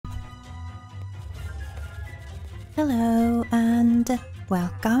Hello and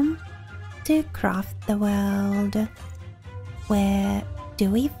welcome to Craft the World, where do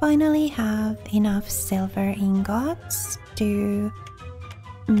we finally have enough silver ingots to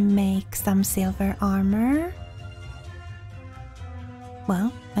make some silver armor?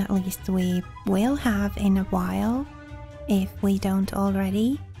 Well, at least we will have in a while, if we don't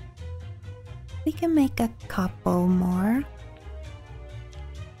already. We can make a couple more.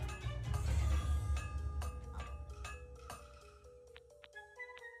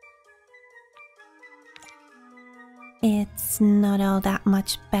 It's not all that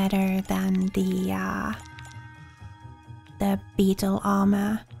much better than the beetle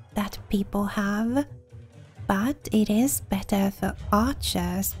armor that people have, but it is better for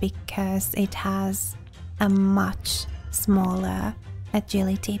archers because it has a much smaller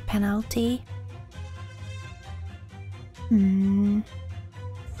agility penalty.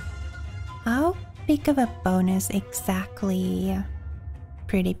 How big of a bonus exactly?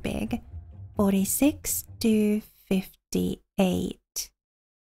 Pretty big. 46 to 58.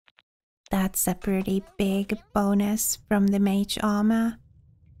 That's a pretty big bonus from the mage armor.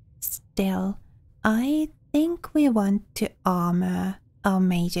 Still, I think we want to armor our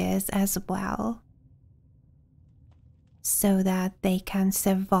mages as well, so that they can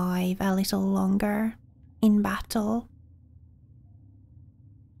survive a little longer in battle.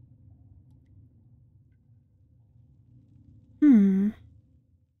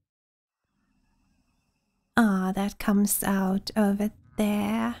 That comes out over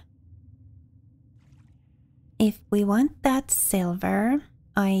there. If we want that silver,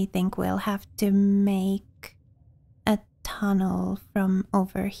 I think we'll have to make a tunnel from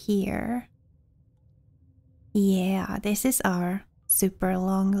over here. Yeah, this is our super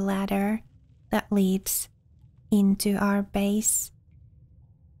long ladder that leads into our base.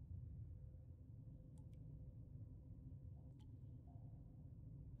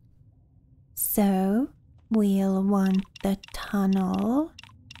 So we'll want the tunnel.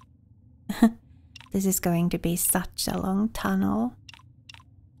 This is going to be such a long tunnel.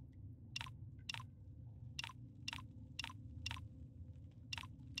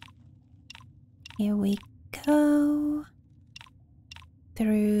 Here we go.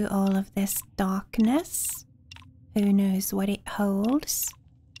 Through all of this darkness. Who knows what it holds?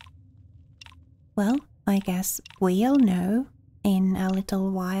 Well, I guess we'll know in a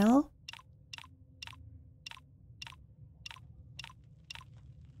little while.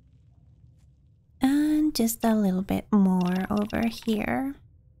 And just a little bit more over here.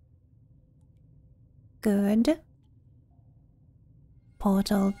 Good.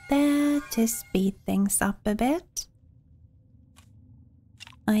 Portal there to speed things up a bit.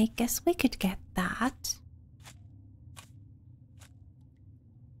 I guess we could get that.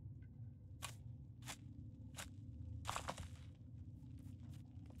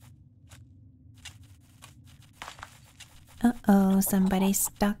 Uh-oh, somebody's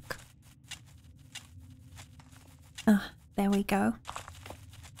stuck. Ah, there we go.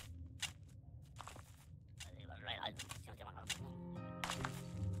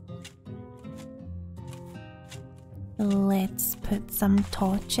 Let's put some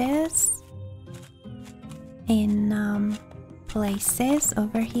torches in places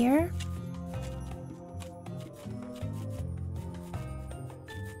over here.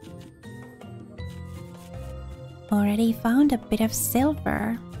 Already found a bit of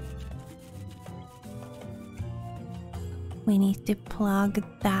silver. We need to plug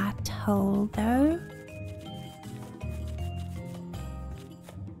that hole though.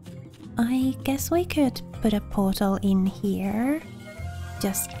 I guess we could put a portal in here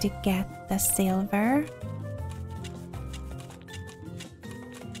just to get the silver.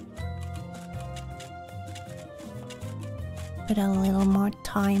 Put a little more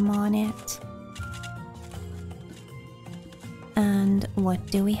time on it. And what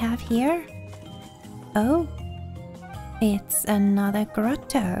do we have here? Oh, it's another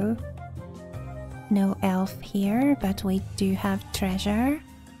grotto. No elf here, but we do have treasure.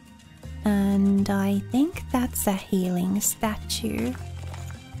 And I think that's a healing statue.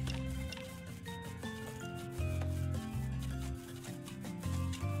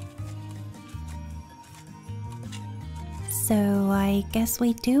 So I guess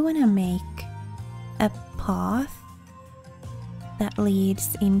we do want to make a path that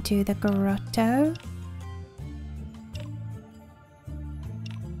leads into the grotto.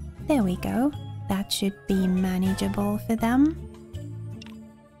 There we go. That should be manageable for them.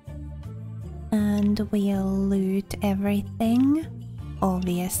 And we'll loot everything,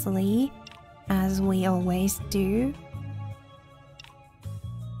 obviously, as we always do.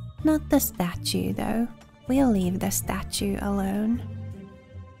 Not the statue though. We'll leave the statue alone.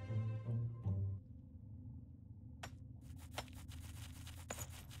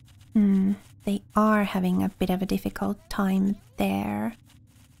 They are having a bit of a difficult time there.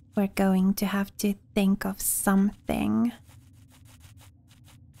 We're going to have to think of something.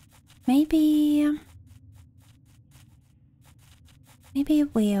 Maybe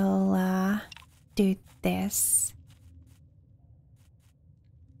we'll do this.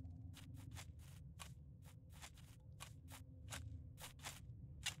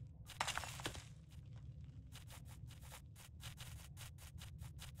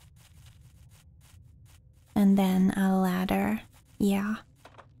 And then a ladder. Yeah,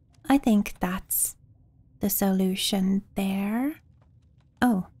 I think that's the solution there.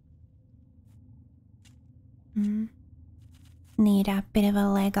 Oh. Need a bit of a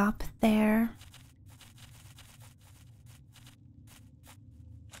leg up there.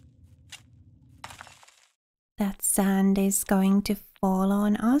 That sand is going to fall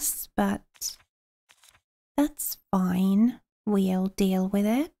on us, but that's fine. We'll deal with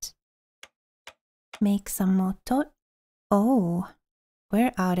it. Make some more Oh,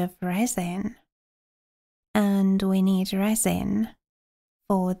 we're out of resin. And we need resin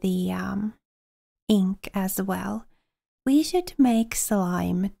for the ink as well. We should make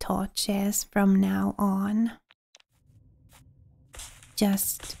slime torches from now on.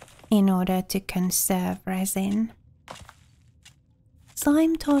 Just in order to conserve resin.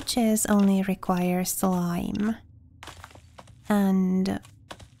 Slime torches only require slime. And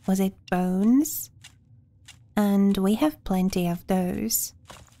was it bones? And we have plenty of those.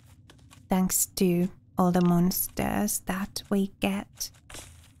 Thanks to all the monsters that we get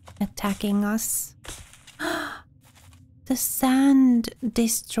attacking us. The sand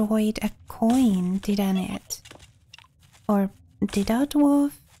destroyed a coin, didn't it? Or did our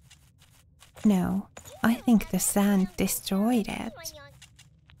dwarf? No, I think the sand destroyed it.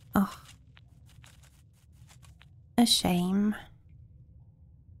 Oh, a shame.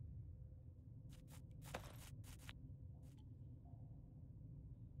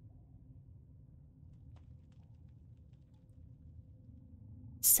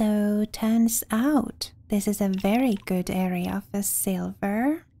 So turns out this is a very good area for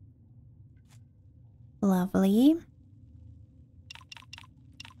silver. Lovely.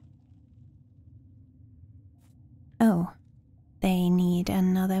 Oh, they need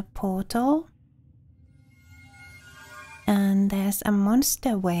another portal. And there's a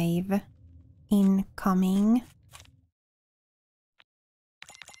monster wave incoming.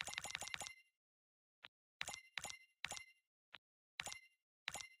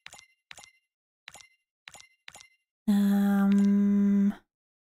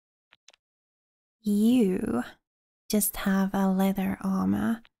 You just have a leather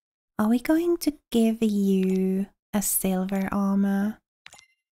armor. Are we going to give you a silver armor?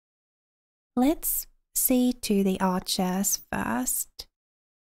 Let's see to the archers first.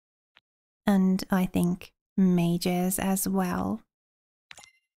 And I think mages as well.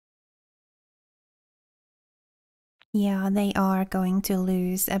 Yeah, they are going to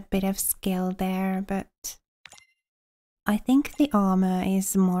lose a bit of skill there, but I think the armor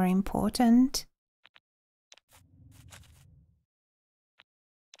is more important.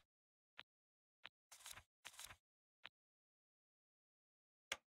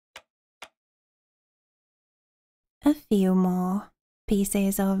 A few more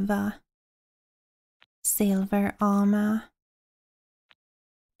pieces of silver armor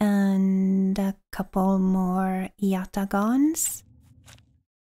and a couple more yatagans.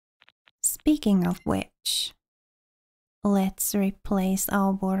 Speaking of which, let's replace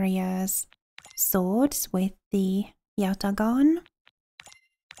our warriors' swords with the yatagan.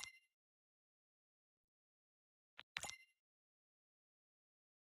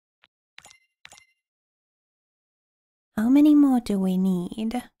 How many more do we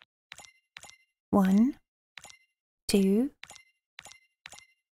need? 1, 2,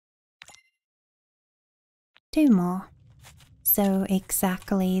 2 more. So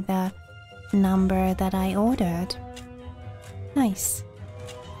exactly the number that I ordered. Nice.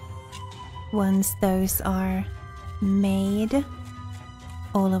 Once those are made,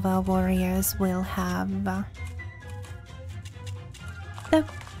 all of our warriors will have the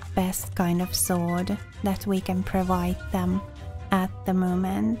best kind of sword that we can provide them at the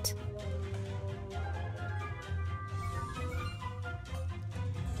moment.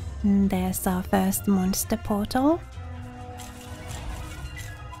 And there's our first monster portal.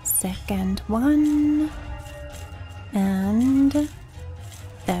 Second one. And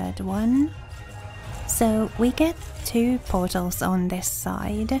third one. So we get 2 portals on this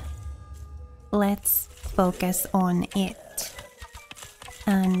side. let's focus on it.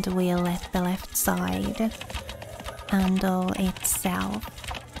 And we'll let the left side handle itself.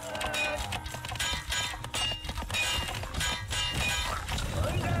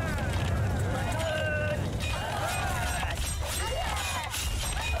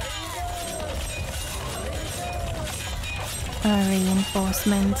 Our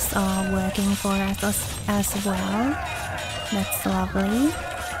reinforcements are working for us as well. That's lovely.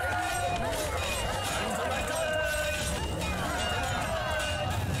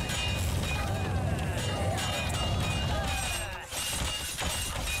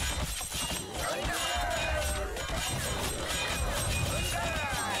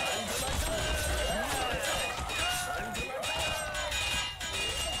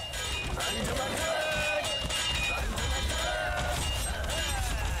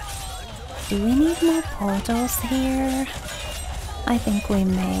 Do we need more portals here? I think we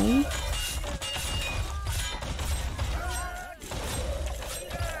may.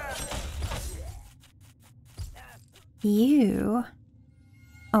 You?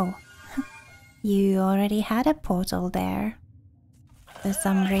 Oh, you already had a portal there. For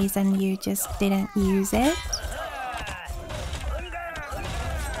some reason you just didn't use it.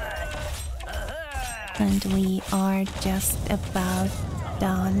 And we are just about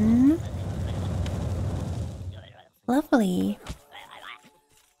done. Lovely.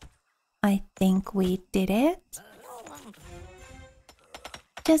 I think we did it.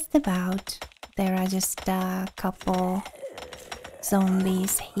 Just about. There are just a couple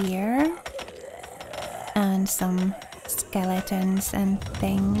zombies here. And some skeletons and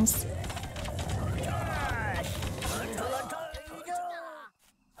things.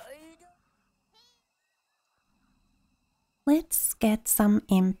 Let's get some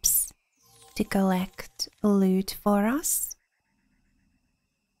imps to collect loot for us.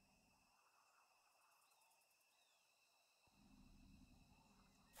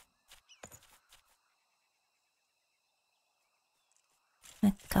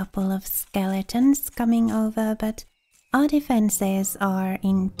 A couple of skeletons coming over, but our defenses are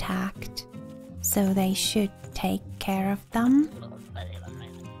intact, so they should take care of them.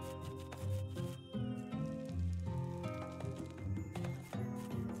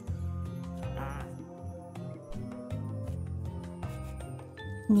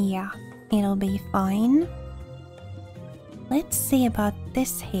 Yeah, it'll be fine. Let's see about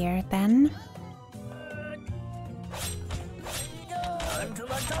this here then.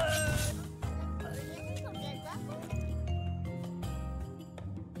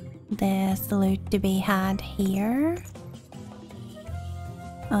 There's loot to be had here.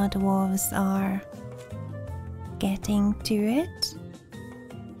 Our dwarves are getting to it.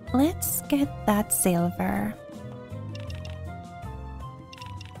 Let's get that silver.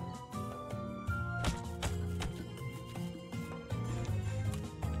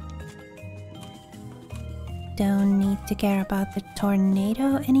 Don't need to care about the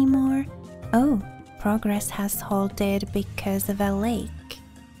tornado anymore. Oh, progress has halted because of a lake.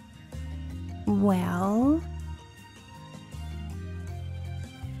 Well,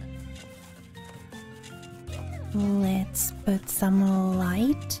 let's put some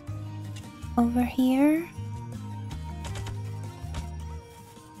light over here.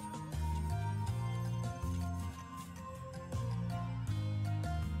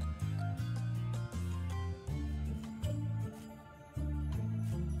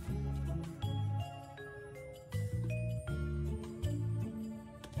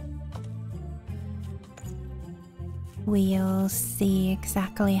 We'll see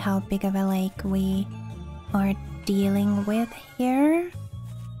exactly how big of a lake we are dealing with here.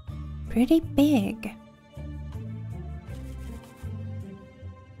 Pretty big.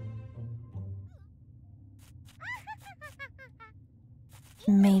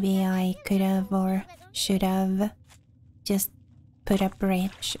 Maybe I could have or should have just put a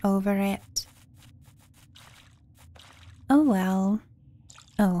bridge over it. Oh well.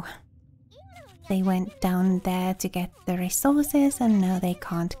 Oh. They went down there to get the resources and now they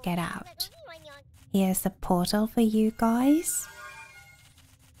can't get out. Here's a portal for you guys.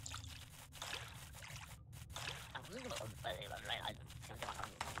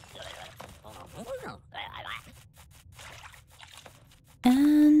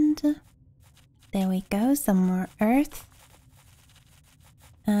 And there we go, some more earth.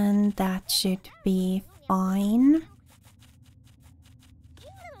 And that should be fine.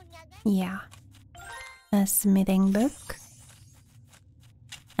 Yeah. A smithing book.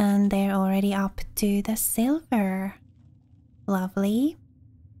 And they're already up to the silver. Lovely.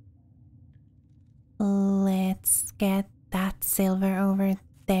 Let's get that silver over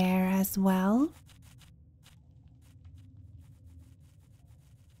there as as well.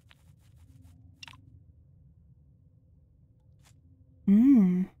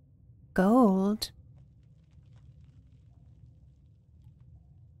 Gold.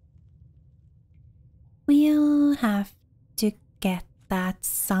 We'll have to get that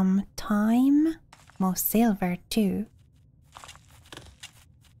sometime. More silver too.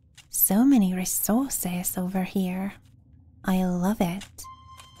 So many resources over here. I love it.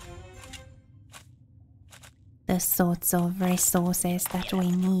 The sorts of resources that we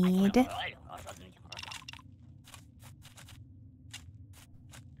need.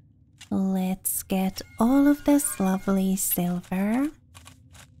 Let's get all of this lovely silver.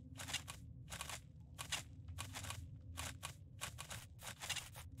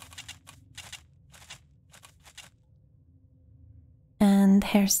 And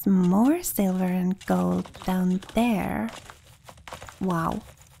there's more silver and gold down there. Wow.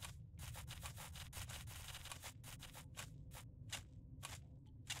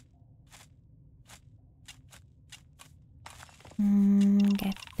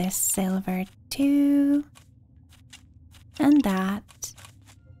 Get this silver too. And that.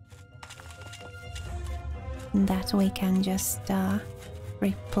 That we can just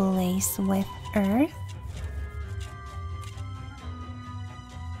replace with earth.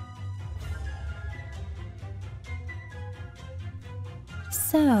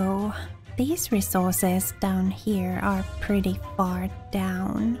 So, these resources down here are pretty far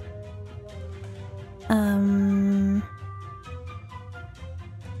down.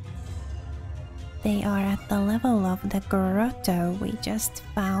 They are at the level of the grotto we just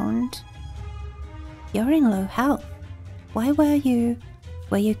found. You're in low health. Why were you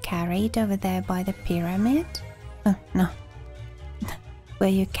carried over there by the pyramid? Oh, no. Were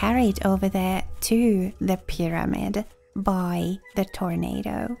you carried over there to the pyramid by the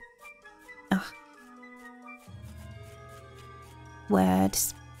tornado? Ugh.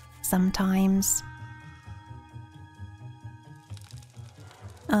 Words, sometimes.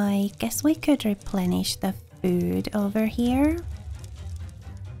 I guess we could replenish the food over here.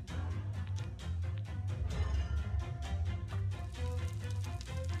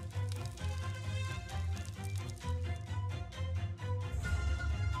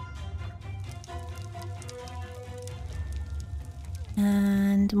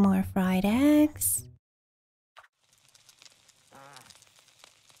 And more fried eggs.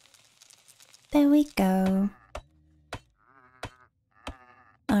 There we go.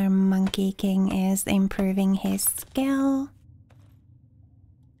 Our Monkey King is improving his skill.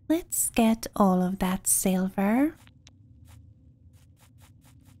 Let's get all of that silver.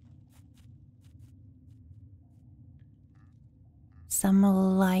 Some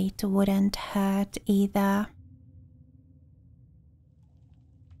light wouldn't hurt either.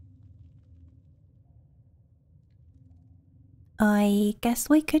 I guess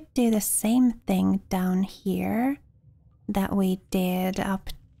we could do the same thing down here that we did up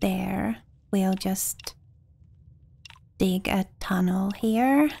there. We'll just dig a tunnel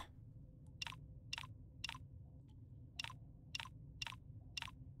here.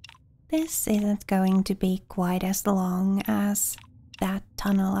 This isn't going to be quite as long as that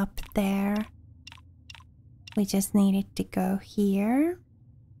tunnel up there. We just needed to go here.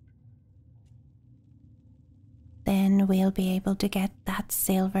 Then we'll be able to get that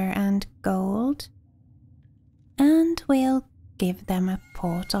silver and gold. And we'll give them a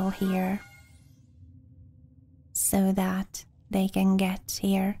portal here so that they can get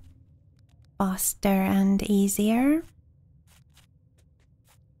here faster and easier.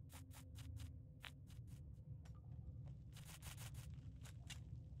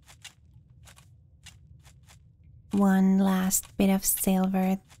 One last bit of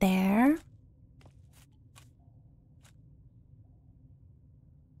silver there.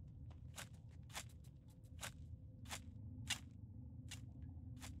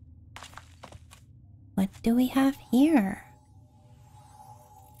 What do we have here?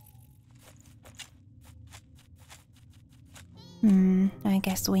 I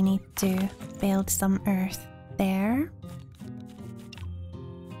guess we need to build some earth there.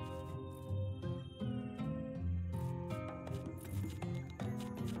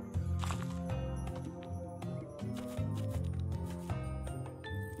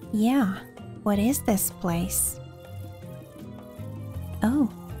 Yeah, what is this place?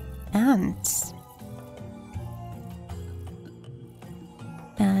 Oh, ants.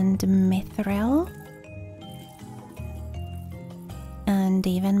 And mithril. And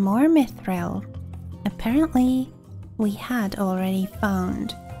even more mithril. Apparently, we had already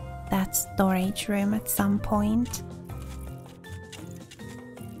found that storage room at some point.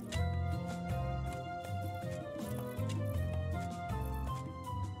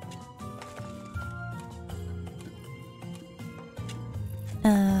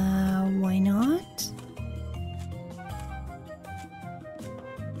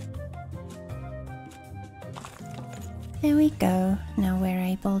 There we go. Now we're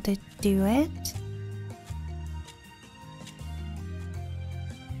able to do it.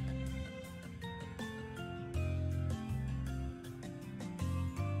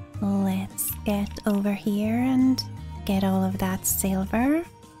 Let's get over here and get all of that silver.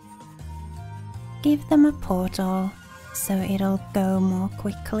 Give them a portal so it'll go more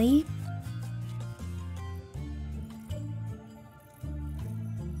quickly.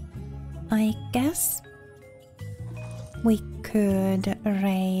 I guess we could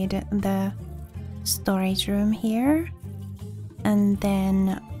raid the storage room here, and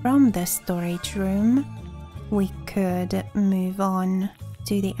then from the storage room we could move on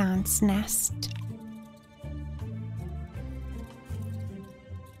to the ant's nest.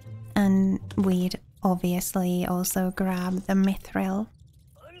 And we'd obviously also grab the mithril.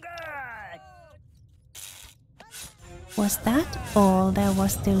 Was that all there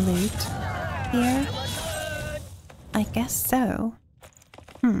was to loot here? I guess so.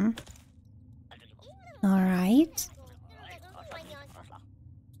 Alright.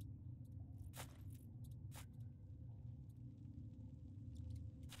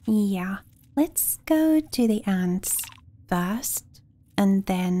 Yeah, let's go to the ants first, and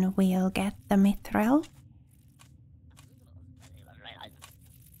then we'll get the mithril.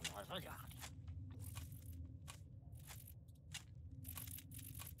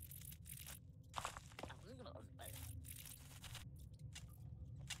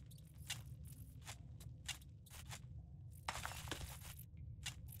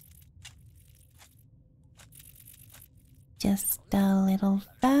 Just a little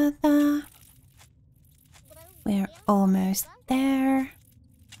further. We're almost there.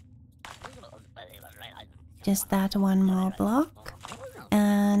 Just that one more block.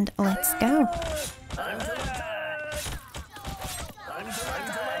 And let's go.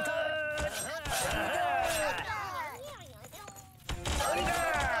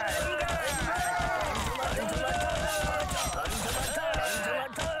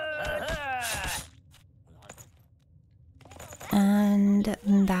 And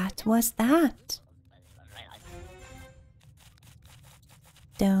that was that.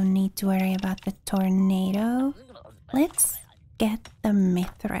 Don't need to worry about the tornado. Let's get the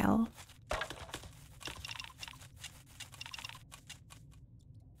mithril.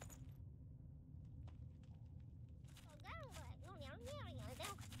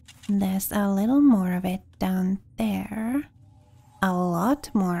 There's a little more of it down there. A lot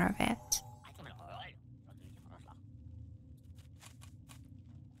more of it.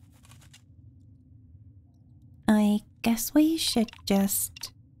 I guess we should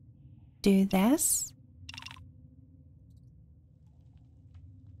just do this.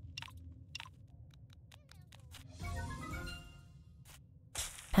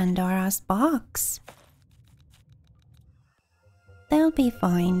 Pandora's box. They'll be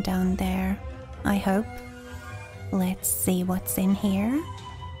fine down there, I hope. Let's see what's in here.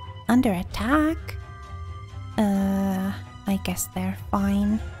 Under attack? I guess they're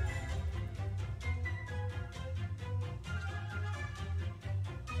fine.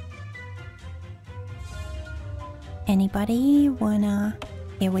 Anybody wanna...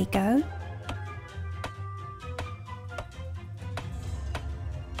 Here we go.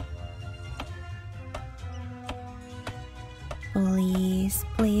 Please,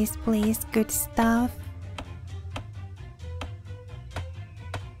 please, please, good stuff.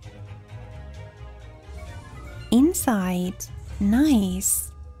 Inside,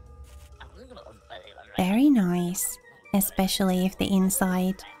 nice. Very nice, especially if the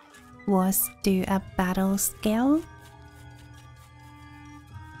inside was to a battle skill.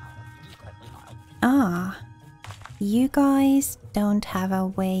 Ah, you guys don't have a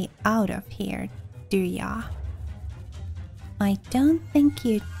way out of here, do ya? I don't think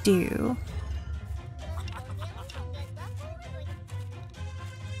you do.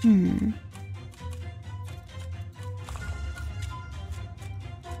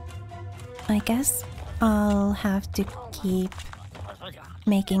 I guess I'll have to keep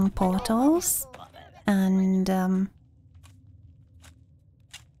making portals and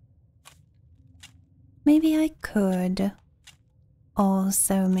maybe I could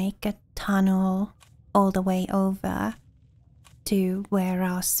also make a tunnel all the way over to where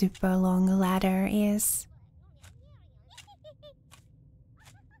our super long ladder is.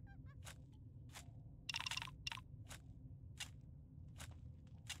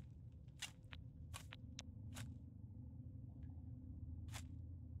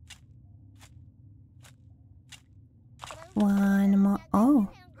 One more. Oh,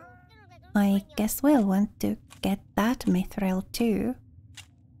 I guess we'll want to get that mithril too.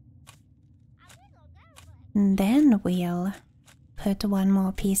 Then we'll put one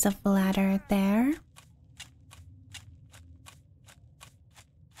more piece of ladder there.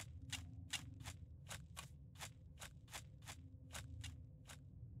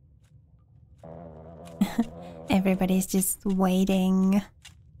 Everybody's just waiting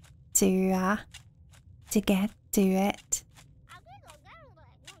to get to it.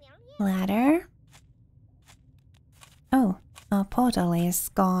 Ladder. Oh, our portal is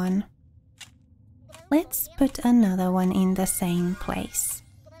gone. Let's put another one in the same place.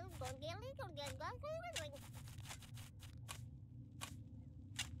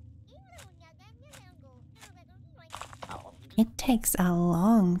 It takes a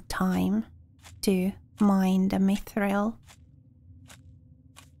long time to mine the mithril.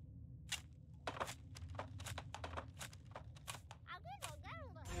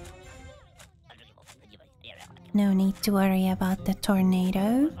 No need to worry about the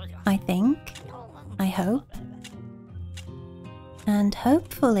tornado, I think. I hope. And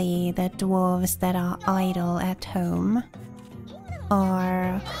hopefully the dwarves that are idle at home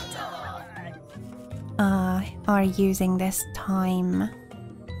are using this time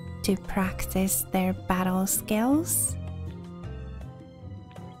to practice their battle skills.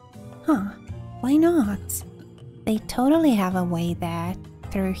 Huh, why not? They totally have a way there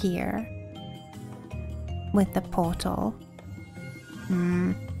through here with the portal.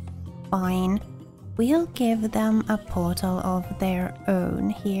 Fine. We'll give them a portal of their own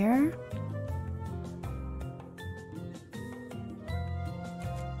here.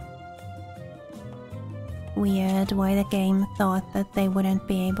 Weird why the game thought that they wouldn't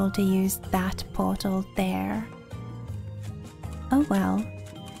be able to use that portal there. Oh well.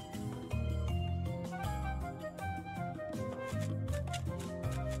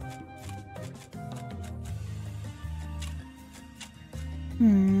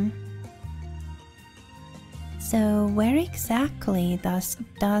 So where exactly does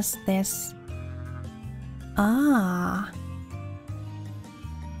this... Ah.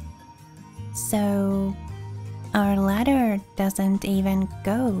 So our ladder doesn't even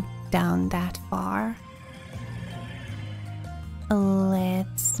go down that far.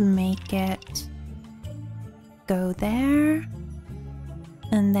 Let's make it go there.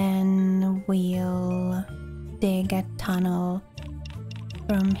 And then we'll dig a tunnel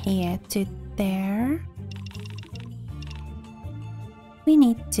from here to there. We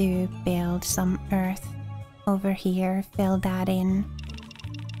need to build some earth over here, fill that in.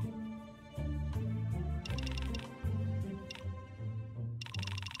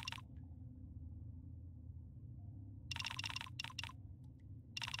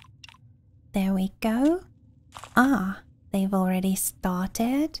 There we go. Ah, they've already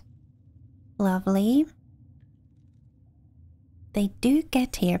started. Lovely. They do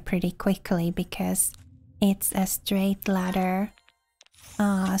get here pretty quickly because it's a straight ladder.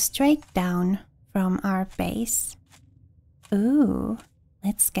 Straight down from our base. Ooh,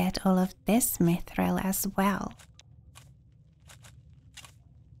 let's get all of this mithril as well.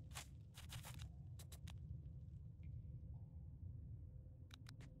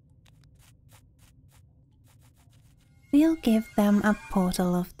 We'll give them a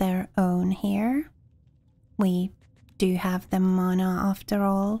portal of their own here. We do have the mana after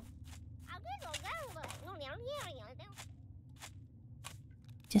all.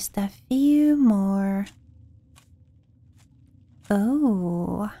 Just a few more.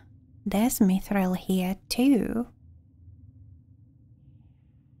 Oh, there's mithril here too.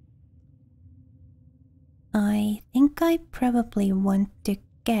 I think I probably want to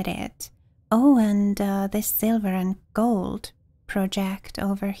get it. Oh, and this silver and gold project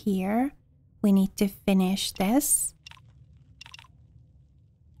over here. We need to finish this.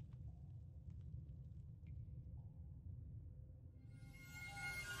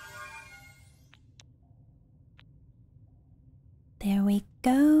 There we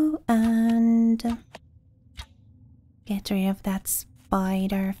go, and get rid of that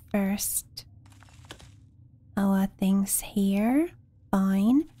spider first. How are things here?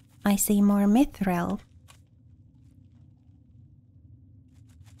 Fine. I see more mithril.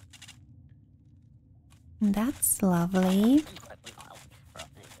 That's lovely.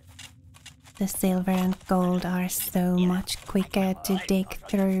 The silver and gold are so much quicker to dig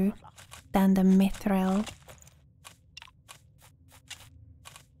through than the mithril.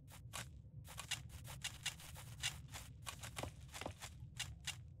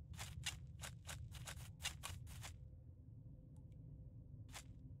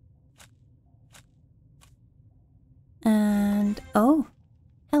 And oh,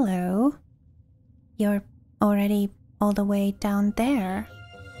 hello. You're already all the way down there.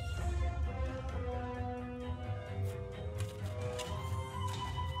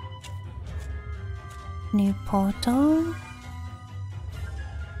 New portal.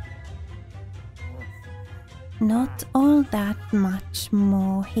 Not all that much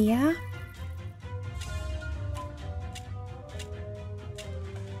more here.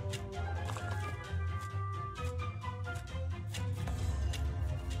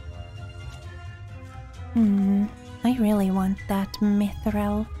 I really want that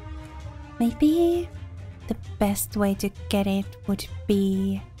mithril. Maybe the best way to get it would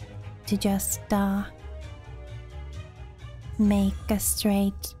be to just make a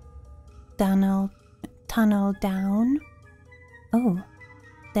straight tunnel down. Oh,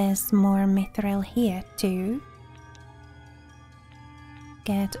 there's more mithril here too.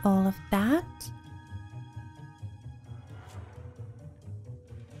 Get all of that.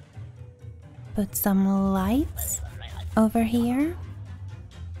 Put some lights over here.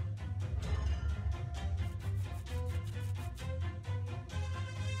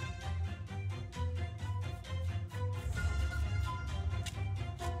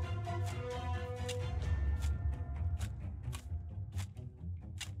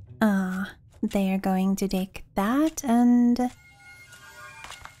 They're going to dig that and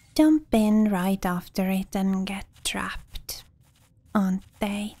jump in right after it and get trapped, aren't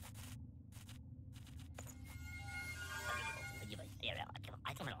they?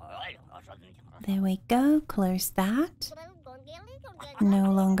 There we go, close that. No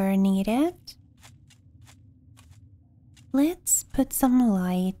longer needed. Let's put some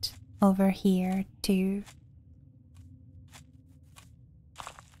light over here too.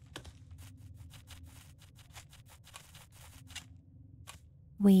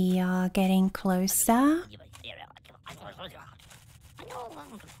 We are getting closer.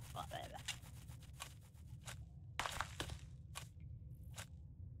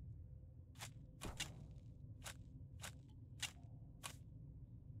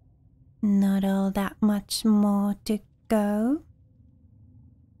 Not all that much more to go.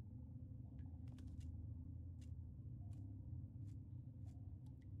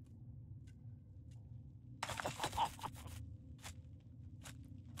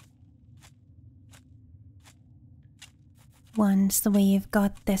 Once we've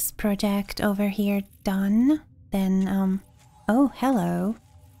got this project over here done, then, oh, hello.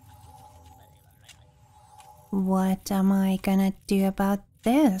 What am I gonna do about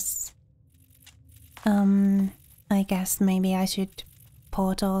this? I guess maybe I should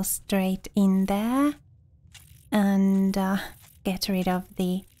portal straight in there and get rid of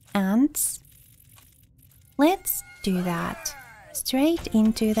the ants. Let's do that. Straight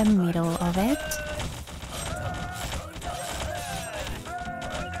into the middle of it.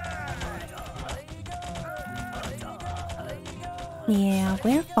 Yeah,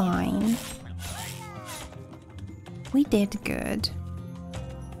 we're fine. We did good.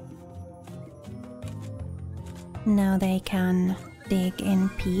 Now they can dig in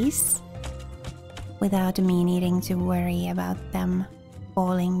peace without me needing to worry about them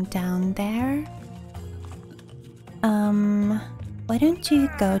falling down there. Why don't you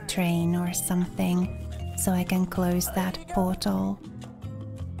go train or something so I can close that portal?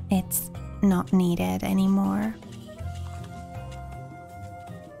 It's not needed anymore.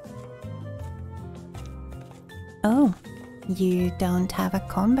 Oh, you don't have a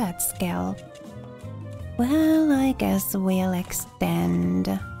combat skill. Well, I guess we'll extend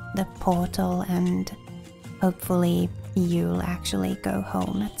the portal and hopefully you'll actually go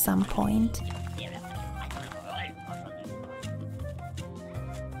home at some point.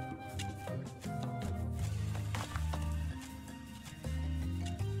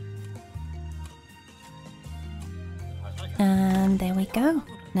 And there we go.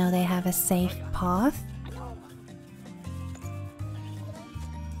 Now they have a safe path.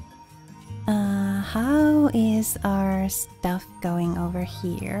 How is our stuff going over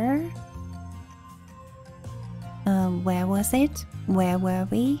here? Where was it? Where were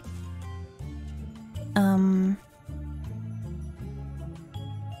we?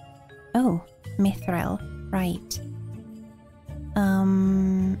 Oh, mithril, right.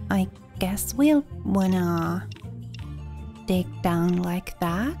 I guess we'll wanna dig down like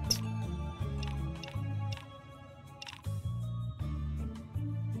that.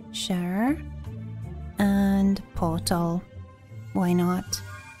 Sure. And portal. Why not?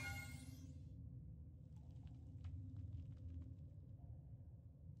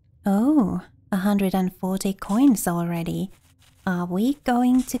 Oh, 140 coins already. Are we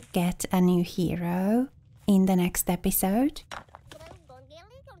going to get a new hero in the next episode?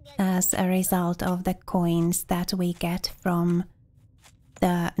 As a result of the coins that we get from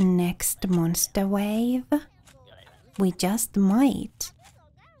the next monster wave? We just might.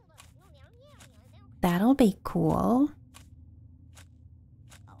 That'll be cool.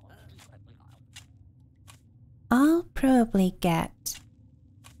 I'll probably get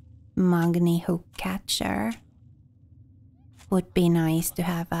Magni Hook Catcher. Would be nice to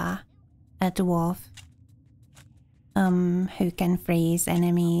have a dwarf who can freeze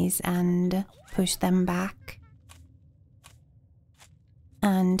enemies and push them back,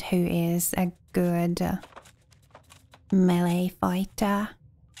 and who is a good melee fighter.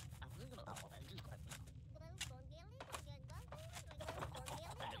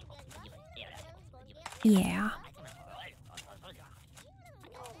 Yeah.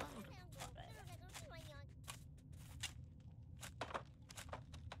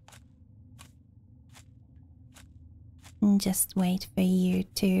 Just wait for you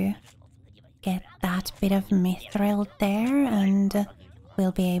to get that bit of mithril there, and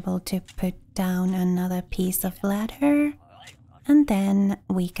we'll be able to put down another piece of ladder, and then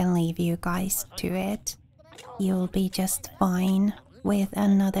we can leave you guys to it. You'll be just fine with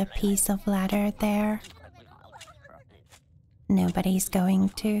another piece of ladder there. Nobody's going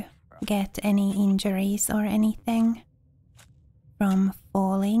to get any injuries or anything from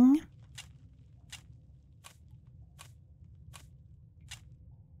falling.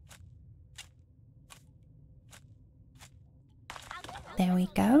 There we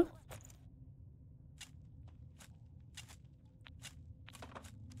go.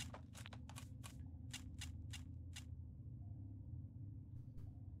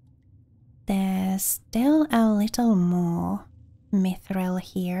 There's still a little more mithril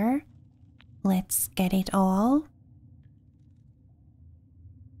here. Let's get it all.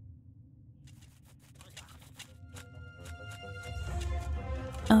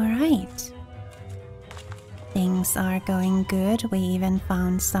 Alright. Things are going good. We even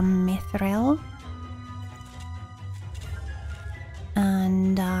found some mithril.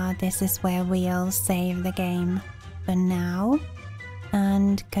 And this is where we'll save the game for now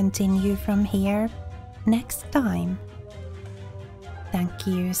and continue from here next time. Thank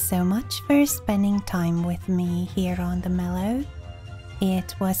you so much for spending time with me here on the Mellow.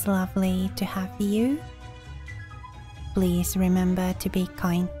 It was lovely to have you. Please remember to be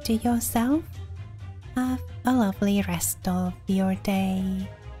kind to yourself. Have a lovely rest of your day,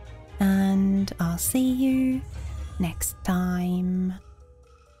 and I'll see you next time.